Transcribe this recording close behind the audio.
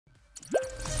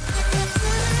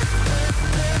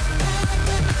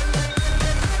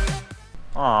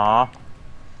Aww.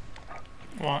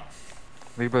 What?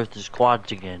 Rebirth is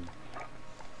quads again.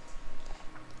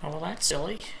 Oh, well, that's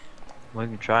silly. We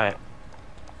can try it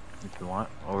if you want,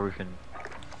 or we can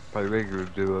play regular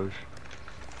duos.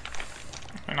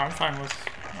 And I'm fine with.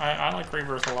 I like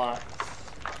Rebirth a lot.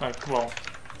 Like, well,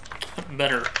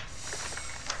 better.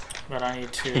 But I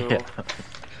need to.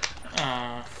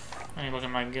 Yeah. Let me look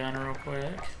at my gun real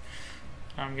quick.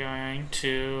 I'm going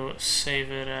to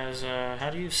save it as a. How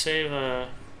do you save a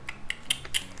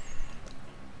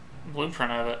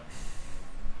blueprint of it?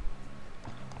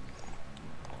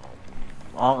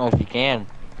 I don't know if you can.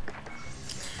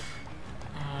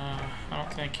 I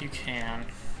don't think you can.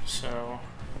 So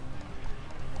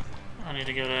I need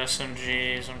to go to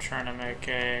SMGs. I'm trying to make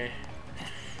a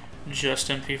just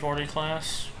MP40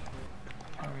 class.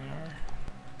 There we are.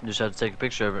 You just have to take a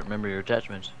picture of it. Remember your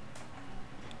attachments.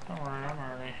 Don't worry, I'm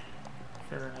already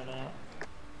figuring it out.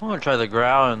 I'm gonna try the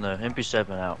Growl and the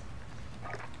MP7 out.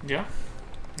 Yeah,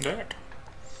 good.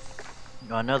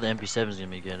 No, I know the MP7 is gonna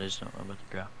be good. I just don't know about the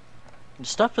Growl. The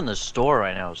stuff in the store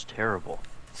right now is terrible.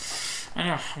 I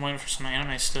know. I'm waiting for some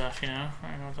anime stuff. You know.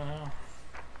 I don't know what the hell.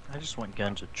 I just want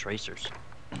guns with tracers.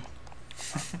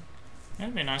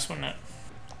 That'd be nice, wouldn't it?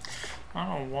 I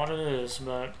don't know what it is,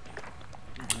 but.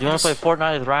 Do you want to play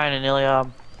Fortnite with Ryan and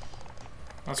Iliab?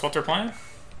 That's what they're playing?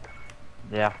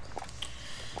 Yeah.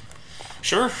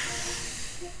 Sure.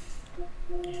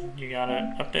 You got it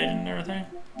updated and everything?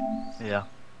 Yeah.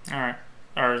 Alright.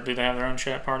 Or do they have their own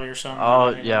chat party or something? Oh,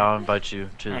 yeah, I'll invite you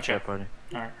to the Okay. chat party.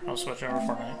 Alright, I'll switch over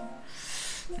Fortnite.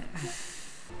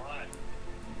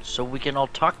 So we can all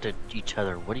talk to each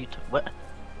other. What do you what?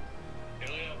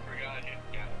 Iliab forgot his,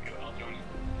 yeah, I'll join him.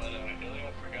 But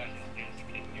Iliab forgot his disc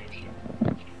in your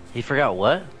show. He forgot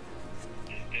what?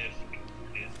 His disc.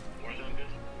 His Warzone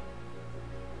disc.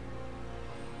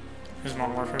 His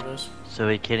Modern Warfare does. So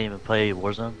he can't even play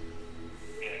Warzone?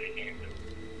 Yeah, he can't.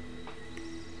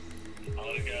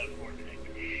 All the guys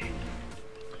Fortnite.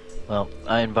 Well,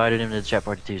 I invited him to the chat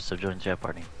party too, so join the chat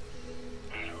party.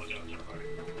 Alright, we'll join the party.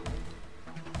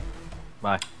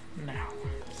 Bye. Now.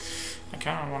 I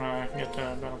kind of want to get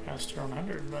the Battle Pass to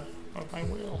 100, but I hope I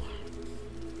will.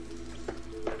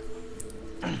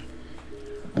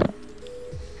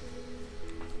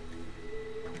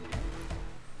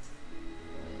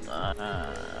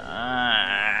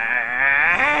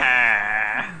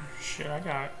 Shit, I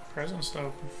got presents to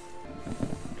open.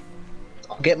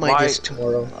 I'll get my disc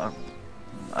tomorrow.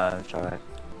 It's alright.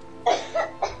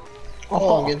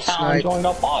 Oh, I'm getting sniped. Joined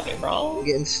up party, bro. I'm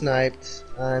getting sniped.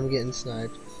 I'm getting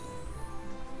sniped.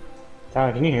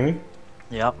 Talon, can you hear me?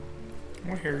 Yep,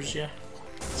 Well, here's ya.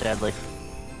 sadly.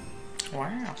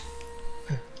 Wow.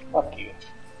 Fuck you.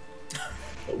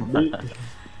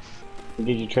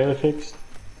 Did your trailer fixed?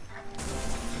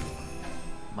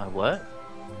 My what?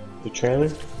 The trailer?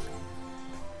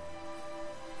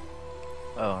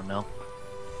 Oh no.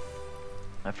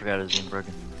 I forgot it was being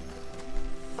broken.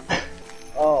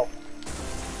 Oh.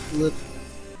 Flip.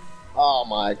 Oh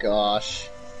my gosh.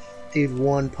 Dude,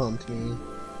 one pumped me.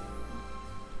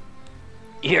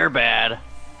 You're bad.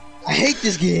 I hate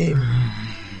this game!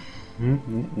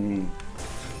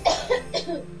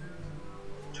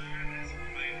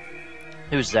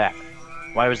 Who's that?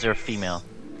 Why was there a female?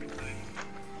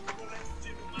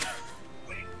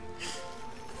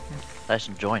 I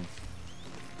should join.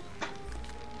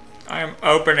 I am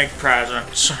opening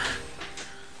presents.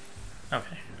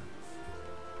 Okay.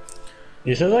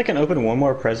 You said I can open one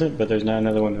more present, but there's not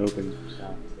another one to open.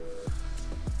 So.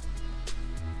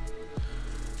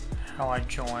 How I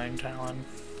joined, Talon.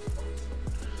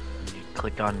 You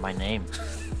click on my name.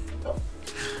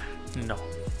 No.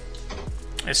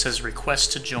 It says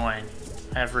request to join.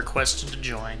 I have requested to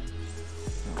join.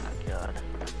 Oh my god.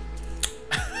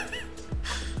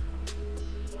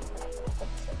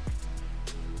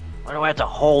 Why do I have to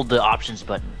hold the options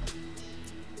button?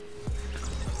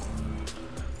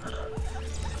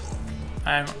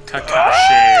 I'm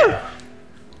Kakashi.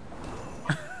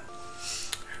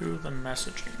 Who the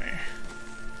messaging me?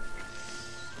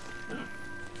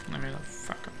 Let me the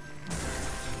fuck up.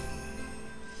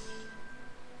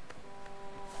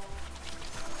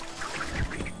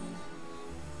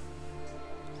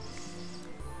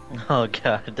 Oh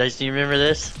god, do you remember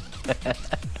this?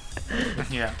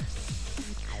 Yeah.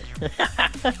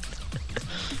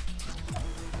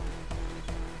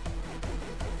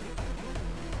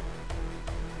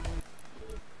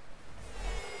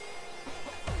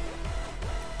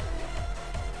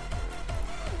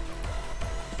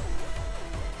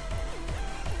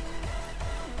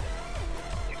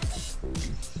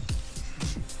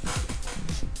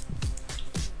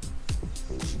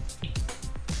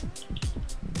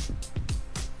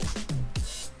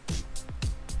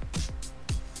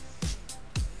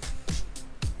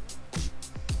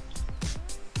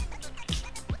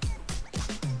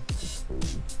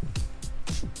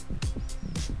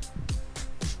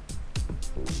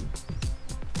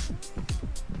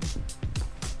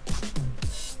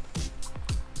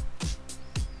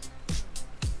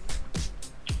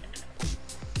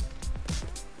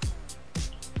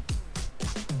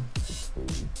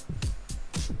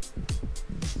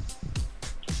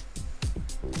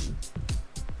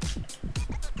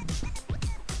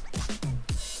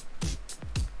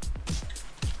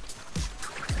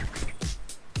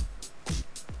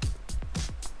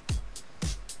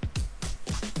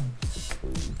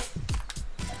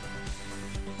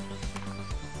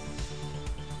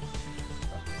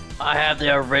 I have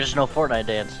the original Fortnite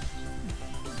dance.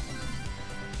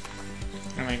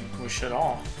 I mean, we should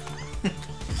all.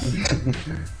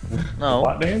 No,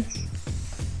 What dance?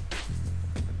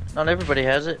 not everybody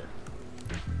has it.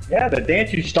 Yeah, the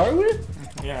dance you start with?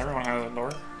 Yeah, everyone has a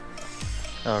door.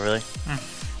 Oh, really?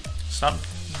 Stop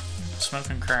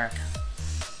smoking crack.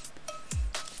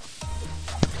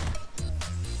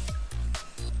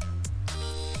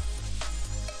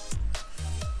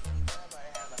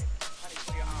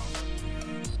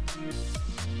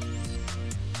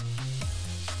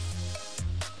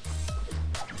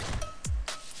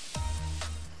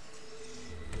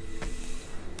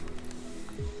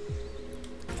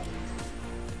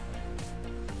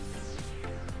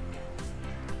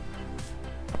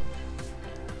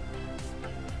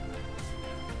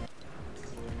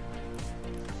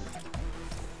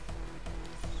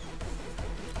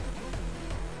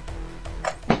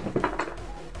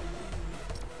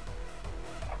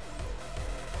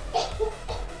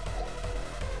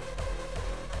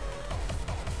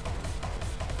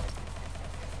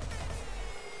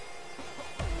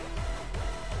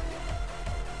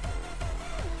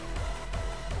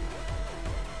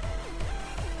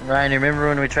 Ryan, you remember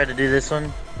when we tried to do this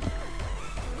one?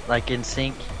 Like in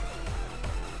sync?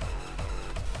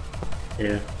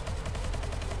 Yeah.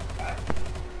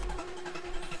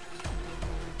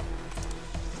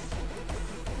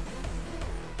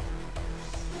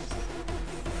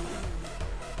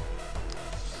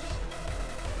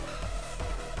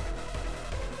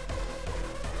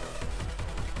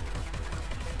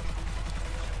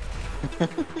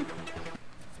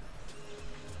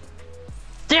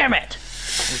 Damn it!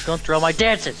 I was going through all my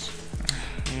dances.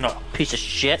 No. Piece of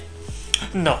shit.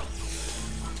 No.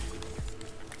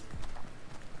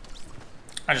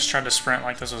 I just tried to sprint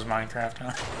like this was Minecraft,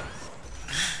 huh?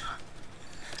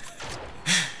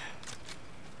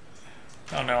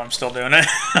 Oh no, I'm still doing it.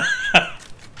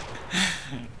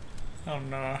 Oh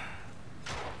no.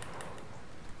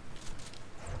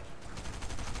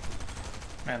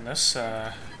 Man, this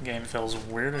game feels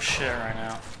weird as shit right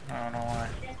now. I don't know why.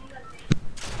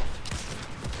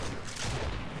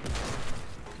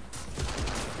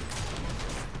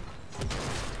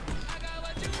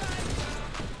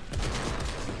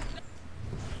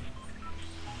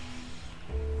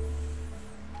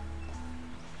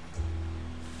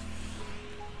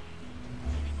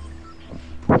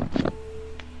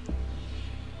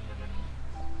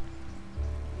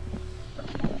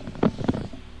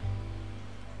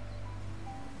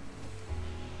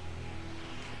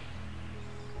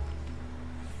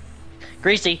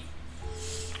 Greasy.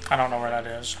 I don't know where that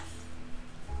is.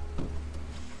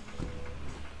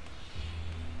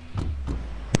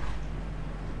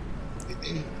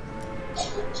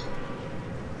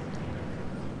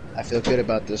 I feel good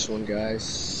about this one,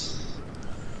 guys.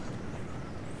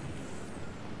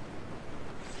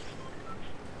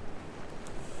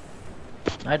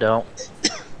 I don't. You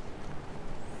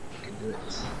can do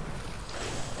it.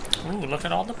 Ooh, look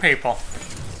at all the people.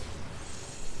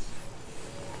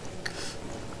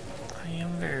 I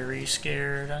am very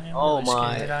scared. I am Oh really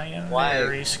my. scared. I am Why?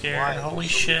 very scared. Why? Holy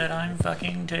shit, I'm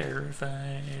fucking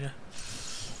terrified.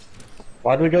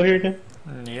 Why do we go here again?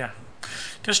 Yeah.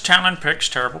 Because Talon picks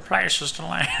terrible places to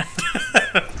land.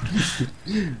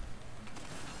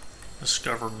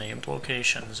 Discover named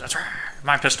locations. That's right.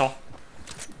 My pistol.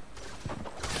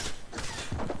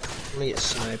 Let me get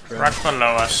sniped. Right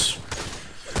below us.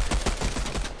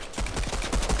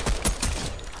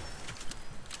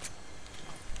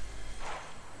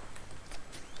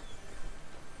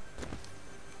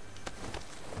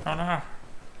 Oh no.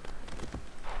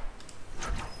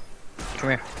 Come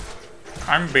here.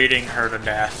 I'm beating her to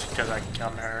death because I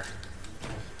killed her.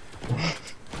 Come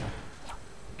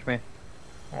here.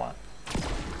 What?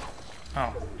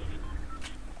 Oh.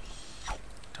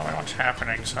 Tell me what's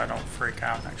happening so I don't freak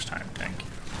out next time. Thank you.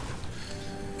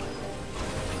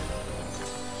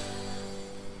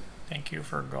 Thank you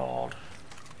for gold.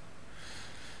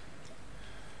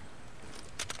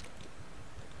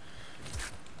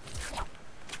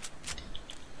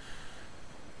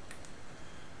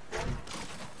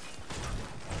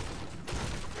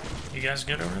 You guys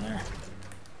get over there?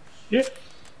 Yeah.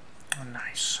 Oh,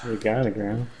 nice. There's a guy on the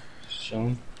ground. Show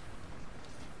him.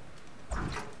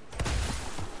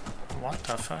 What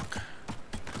the fuck?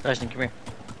 Dyson, come here.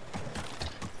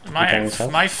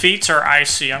 My feet are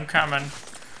icy. I'm coming.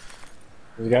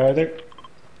 There's a guy right there.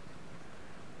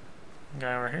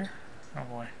 Guy over here? Oh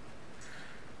boy.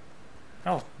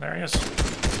 Oh, there he is.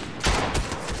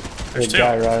 There's There's a two.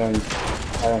 guy right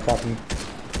on top of me.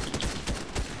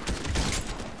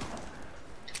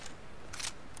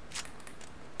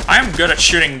 I am good at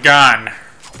shooting gun.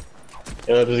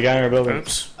 Yeah, there's a guy in our building.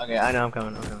 Oops. Okay, I know, I'm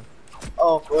coming, I'm coming.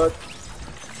 Oh, fuck.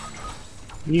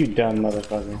 You dumb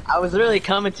motherfucker. I was literally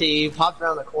coming to you, popped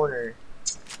around the corner.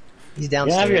 He's You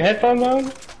downstairs. have your headphones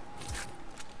on?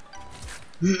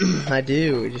 I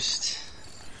do, just...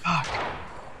 Fuck.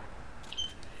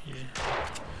 He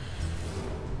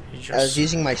just... I was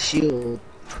using my shield.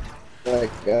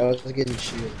 Like, I was getting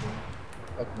shield.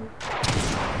 Fuck me.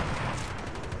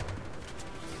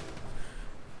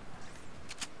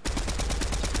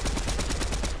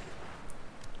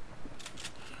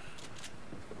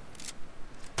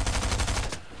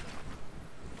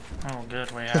 Oh, good.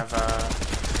 We have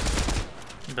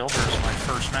builders in my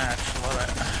first match. Love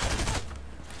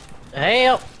it.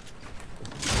 Help!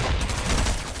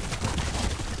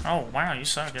 Oh wow, you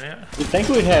suck at it. You'd think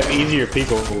we'd have easier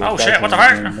people. Oh shit! What the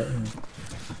heck?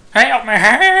 Help me!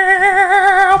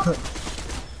 Help!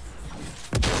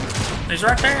 He's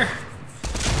right there.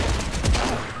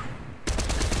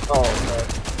 Oh, no.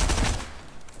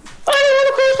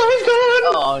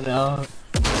 Oh, no.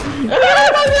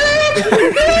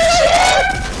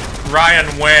 Ryan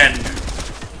win.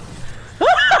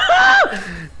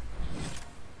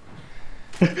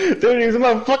 Dude, he's on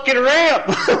my fucking ramp!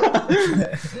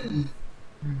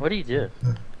 What do you do?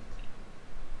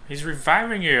 He's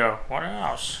reviving you. What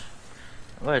else?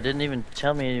 Well, it didn't even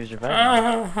tell me he was reviving.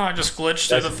 Oh, I just glitched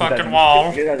through the fucking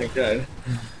wall. Good.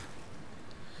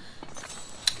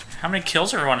 How many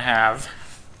kills everyone have?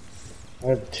 I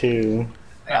have 2.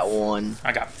 I got 1.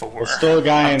 I got 4. There's still a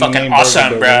guy I'm in the fucking main awesome,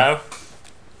 building. bro.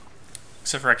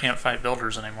 Except for I can't fight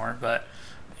builders anymore, but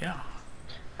yeah.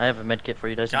 I have a medkit for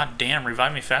you, Dyson. God damn,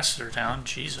 revive me faster, Talon.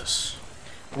 Jesus.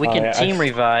 We Oh, can yeah, team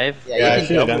revive. Yeah, Yeah, I you should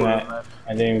can have done double that.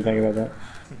 I didn't even think about that.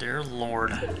 Dear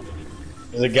Lord.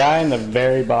 There's a guy in the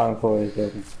very bottom floor of this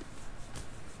building.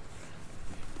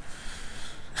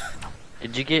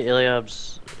 Did you get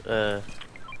Iliab's, I'm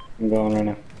going right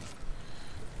now.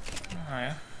 Oh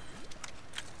yeah.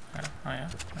 Oh yeah.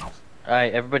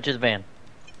 Alright, everybody to the van.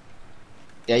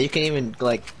 Yeah, you can even,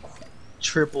 like,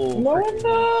 triple...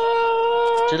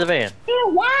 To the van.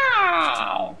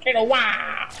 Wow! Get a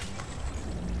wow!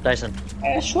 Dyson.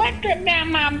 A sweat drip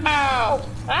down my balls.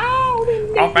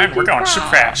 Oh, Oh man, we're going super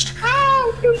fast.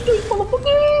 Oh, this is full of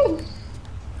balloons.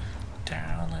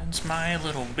 Talon's my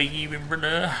little baby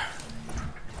brother.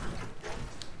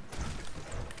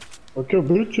 Okay,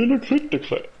 bitch, you look like the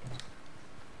clip.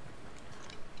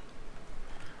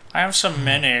 I have some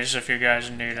minis if you guys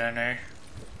need any.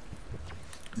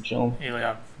 Chill.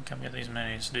 Eliab, come get these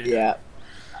minis, dude. Yeah,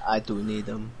 I do need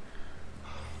them.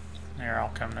 Here,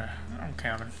 I'm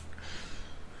coming.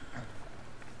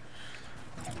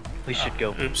 We should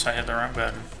go. Oops, I hit the wrong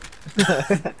button.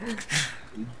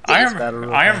 Biggest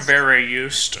battle I am request. very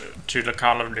used to the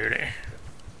Call of Duty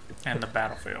and the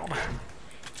battlefield.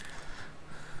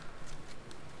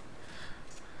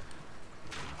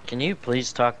 Can you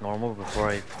please talk normal before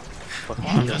I fucking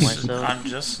kill myself? I'm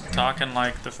just talking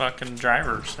like the fucking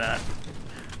drivers that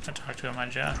I talk to in my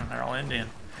job, and they're all Indian.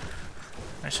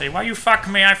 They say, "Why you fuck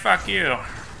me? I fuck you."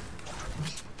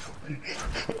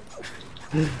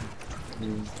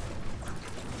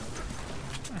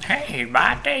 Hey,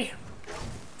 buddy.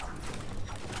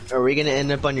 Are we gonna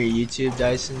end up on your YouTube,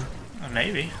 Dyson?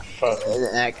 Maybe. Fuck.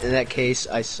 In that case,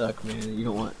 I suck, man. You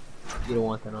don't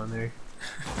want that on there.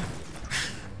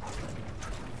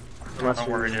 Oh, don't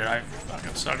worry, dude. I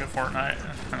fucking suck at Fortnite,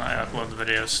 and I upload the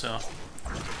videos still.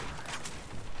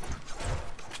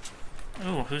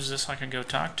 Ooh, who's this I can go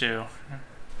talk to?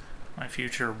 My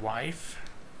future wife?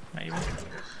 Maybe?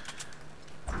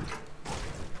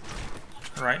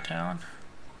 Right, Talon?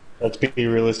 Let's be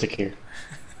realistic here.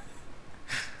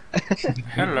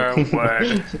 Hello,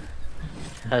 word.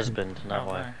 Husband, not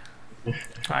wife.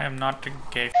 I am not the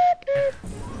gay.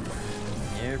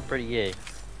 You're pretty gay.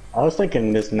 I was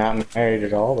thinking this not married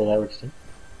at all, but that would still.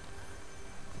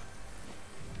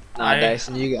 Nah,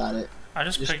 Dyson, you got it. I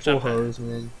just Just picked full up. hose,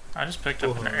 man. I just picked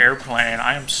up an airplane.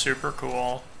 I am super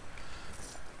cool.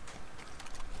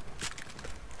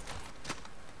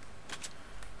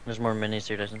 There's more minis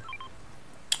here, Dyson.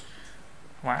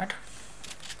 What?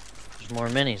 There's more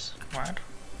minis. What?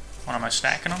 What am I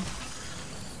stacking them?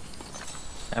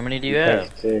 How many do you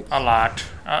have? A lot.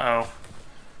 Uh-oh.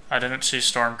 I didn't see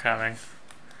storm coming.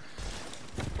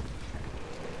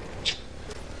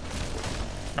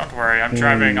 Don't worry, I'm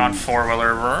driving on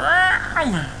four-wheeler.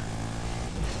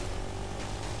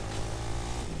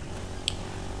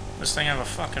 This thing have a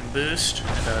fucking boost?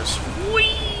 It does.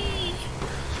 Whee!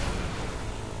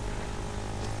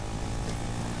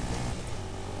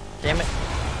 Damn it.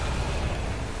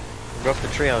 Broke the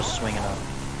tree I was swinging on.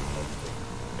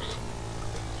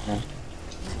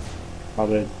 All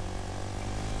good.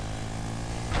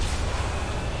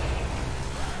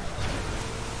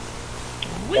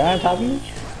 Guy on top of me?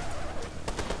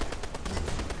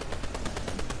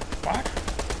 What?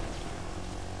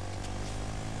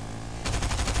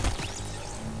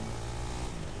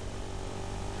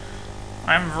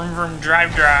 I'm vroom vroom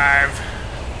drive drive.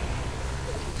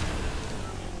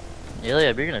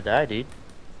 Ilya, you're gonna die, dude.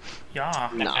 Yeah.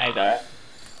 Nah.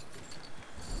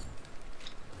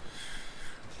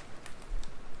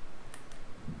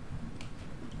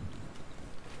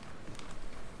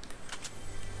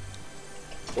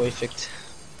 Perfect.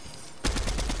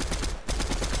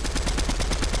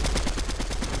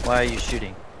 Why are you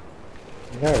shooting?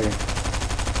 There.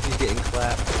 He's getting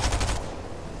clapped.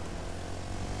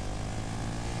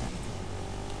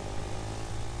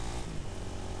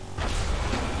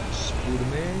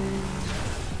 Spider-Man.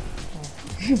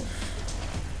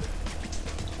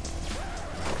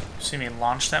 See me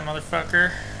launch that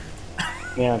motherfucker?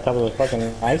 Yeah, on top of the fucking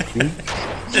ice cube.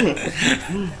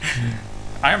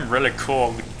 I am really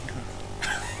cool.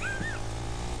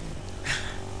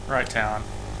 Right, Talon.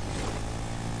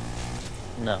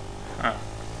 No. Oh.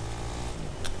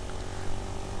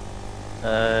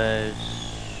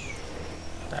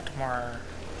 That more.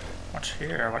 What's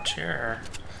here? What's here?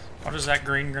 What is that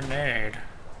green grenade?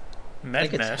 I think Med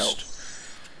it's mist. health.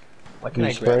 Why Can can I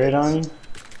you spray it on you?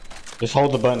 Just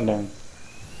hold the button down.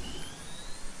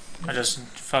 I just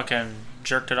fucking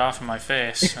jerked it off in my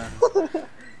face. And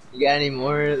You got any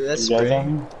more of that You guys spray?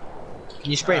 on? Can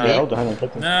you spray Yeah, me? hold the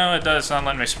 150. no, it does. It's not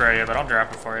letting me spray you, but I'll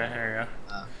drop it for you. Here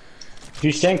you If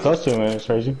you stand close to him, it's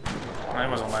crazy. go. It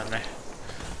wasn't letting me.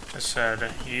 It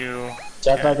said you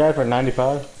Shot that guy for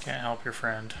 95. can't help your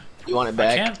friend. You want it I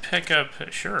back? can't pick up.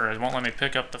 Sure, it won't let me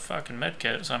pick up the fucking med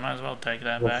kit, so I might as well take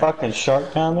that The back. fucking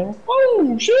shark down there.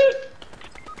 Oh shit!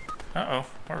 Uh oh,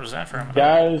 where was that from?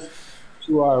 Guys,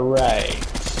 to our right.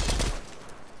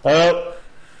 Help!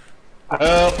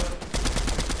 Help!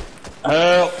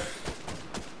 Help!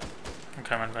 I'm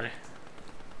coming, buddy.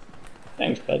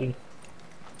 Thanks, buddy.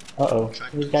 Uh oh.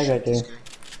 There's a guy right there.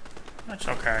 That's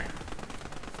okay.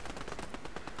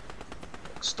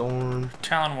 Storm.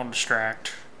 Talon will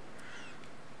distract.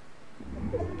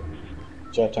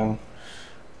 Shut down.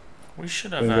 We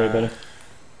should Doing great, have. buddy.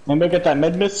 Anybody get that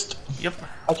med mist? Yep,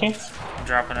 Okay. I'm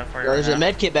dropping it for you. Well, there's right a now.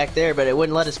 med kit back there, but it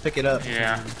wouldn't let us pick it up.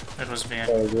 Yeah, it was being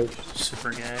Very good.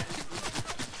 super gay.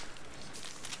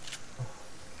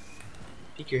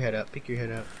 Peek your head up. Peek your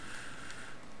head up.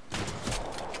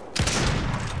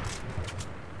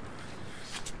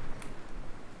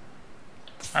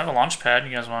 I have a launch pad.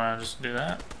 You guys want to just do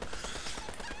that?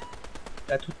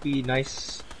 That would be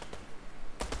nice.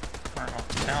 Alright, well,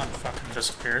 Talon fucking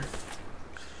disappeared.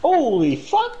 Holy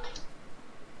fuck!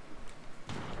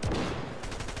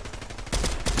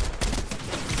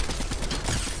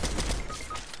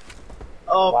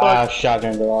 Oh Wow, fuck!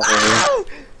 shotgun go off over here.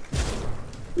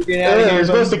 We're getting out of here. You're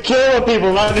supposed to kill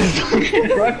people, not just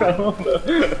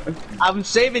I'm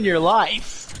saving your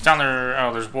life. Down there.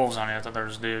 Oh, there's wolves on you. I thought there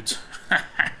was dudes.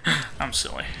 I'm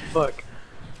silly. Fuck.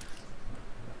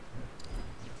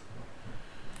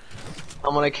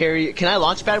 I'm gonna carry you. Can I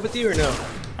launch pad with you or no?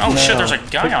 Oh shit, there's a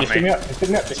guy on Just pick me me. up, just pick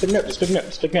me up, just pick me up, just pick me up,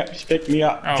 just pick me up, just pick me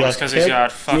up. Oh, it's Just because he's pick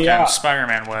got me fucking up.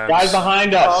 Spider-Man webs. Guys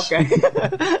behind Oh, us. okay. I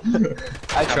Got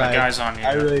the tried. guys on you.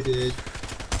 I really did.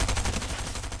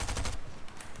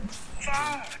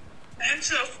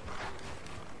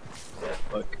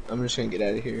 Fuck. I'm just gonna get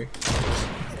out of here.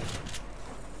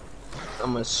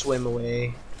 I'm gonna swim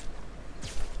away.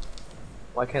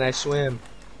 Why can't I swim?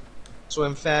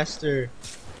 Swim faster.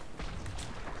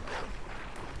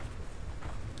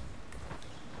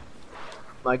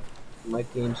 My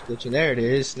game's glitching. There it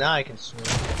is. Now I can swim.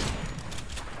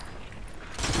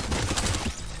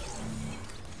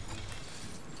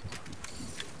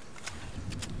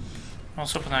 I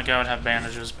was hoping that guy would have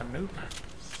bandages, but nope.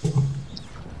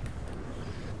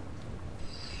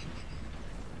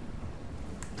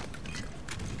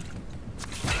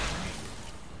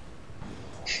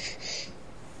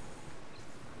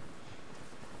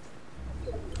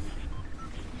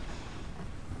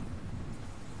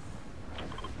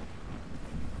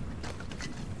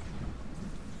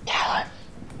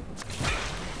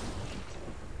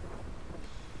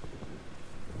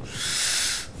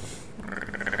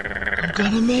 I'm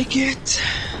gonna make it.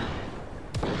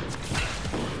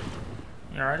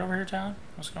 You alright over here, Talon?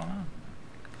 What's going on?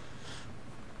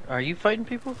 Are you fighting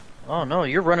people? Oh no,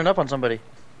 you're running up on somebody.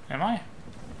 Am I?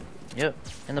 Yep,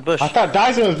 in the bush. I thought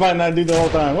Dyson was fighting that dude the whole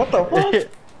time. What the fuck?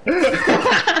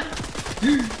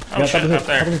 Oh shit, up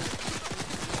there.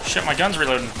 Shit, my gun's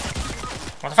reloading.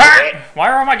 What the fuck? Why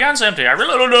are all my guns empty? I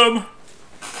reloaded them!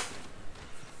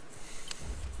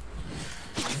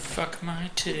 Fuck my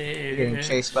You're getting titty.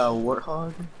 chased by a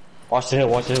warthog. Watch the hill,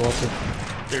 watch the hill, watch the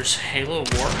hill. There's Halo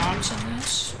Warhogs in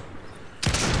this?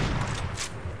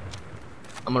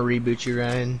 I'm gonna reboot you,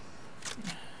 Ryan.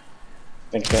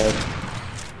 Thanks, guys.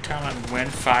 Talon, win I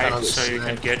fight don't so you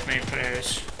can sniped. get me,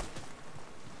 please.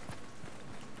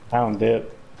 Talon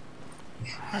dip.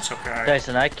 That's okay.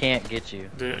 Dyson, I can't get you.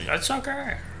 That's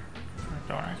okay.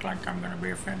 Don't act like I'm gonna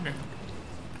be offended.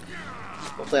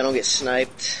 Hopefully I don't get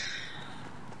sniped.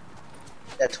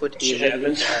 That's what Shit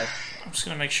happens. I'm just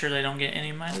gonna make sure they don't get any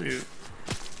of my loot.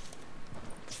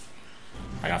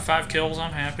 I got 5 kills,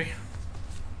 I'm happy.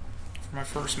 For my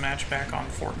first match back on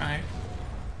Fortnite.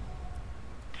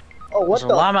 Oh, what There's a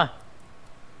the? llama.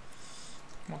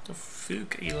 What the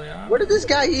fuck, Eliab? Where did this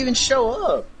guy even show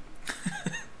up?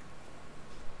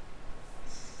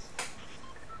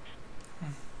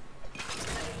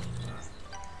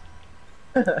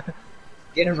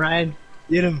 Get him, Ryan.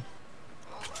 Get him.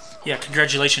 Yeah,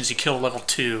 congratulations, you killed level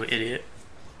 2, idiot.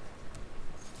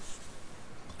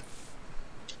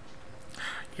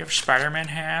 You have Spider-Man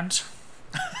hands?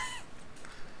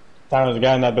 Talon, there's a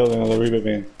guy in that building on the reboot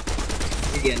van.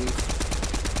 You're getting.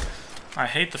 I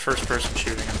hate the first-person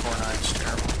shooting in Fortnite, it's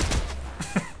terrible.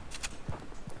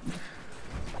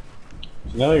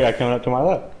 There's another guy coming up to my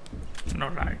left. No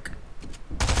like.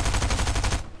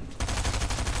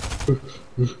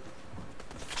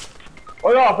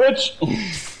 Hold off,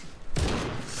 bitch!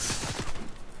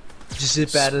 Just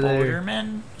zip out of there.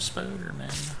 Spider-Man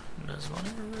does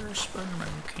whatever a Spider-Man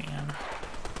can.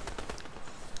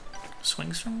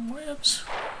 Swings from webs,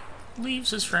 leaves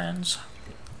his friends.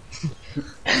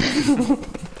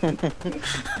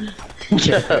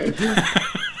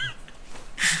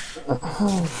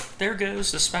 There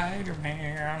goes the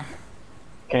Spider-Man.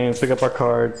 Can't even pick up our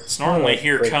cards. It's normally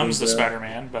here Breaking comes the bad.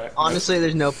 Spider-Man, but Honestly,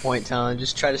 there's no point, Talon.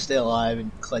 Just try to stay alive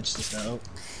and clutch this out.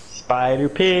 Spider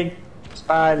pig.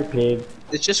 Spider pig.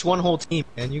 It's just one whole team,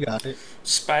 man. You got it.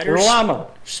 Spider Llama.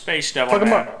 Space Devil Fuck him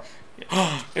Man.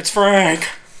 It's Frank.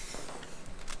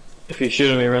 If you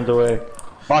shoot him, he runs away.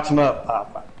 Box him up. Ah,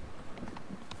 fuck.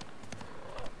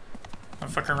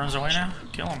 Motherfucker runs away now.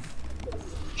 Kill him.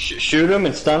 Shoot him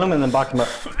and stun him and then box him up.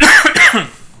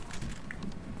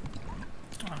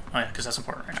 Oh yeah, because that's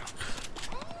important right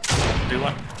now. Do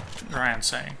what Ryan's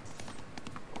saying.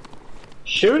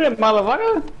 Shoot him,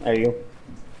 motherfucker! There you go.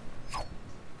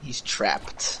 He's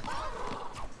trapped.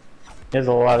 He has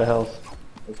a lot of health.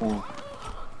 That's fine.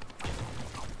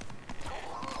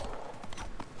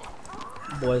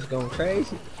 Boy's going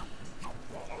crazy.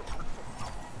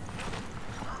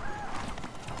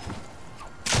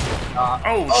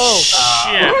 Oh,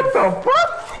 shit! What the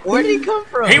fuck? Where did he come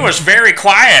from? He was very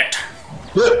quiet.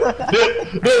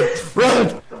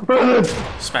 Run! Run!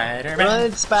 Spider-Man.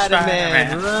 Run, Spider-Man,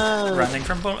 Spider-Man. run. Running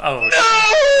from I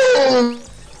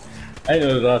I didn't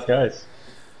know those last guys.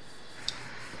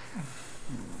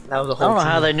 That was a I whole don't know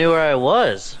how team. they knew where I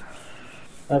was.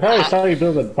 I probably saw you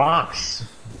build a box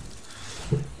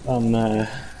on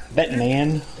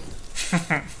Batman.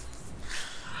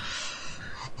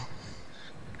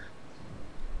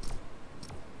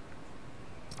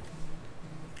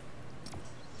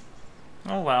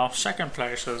 Oh well, second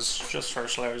place is just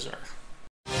first loser.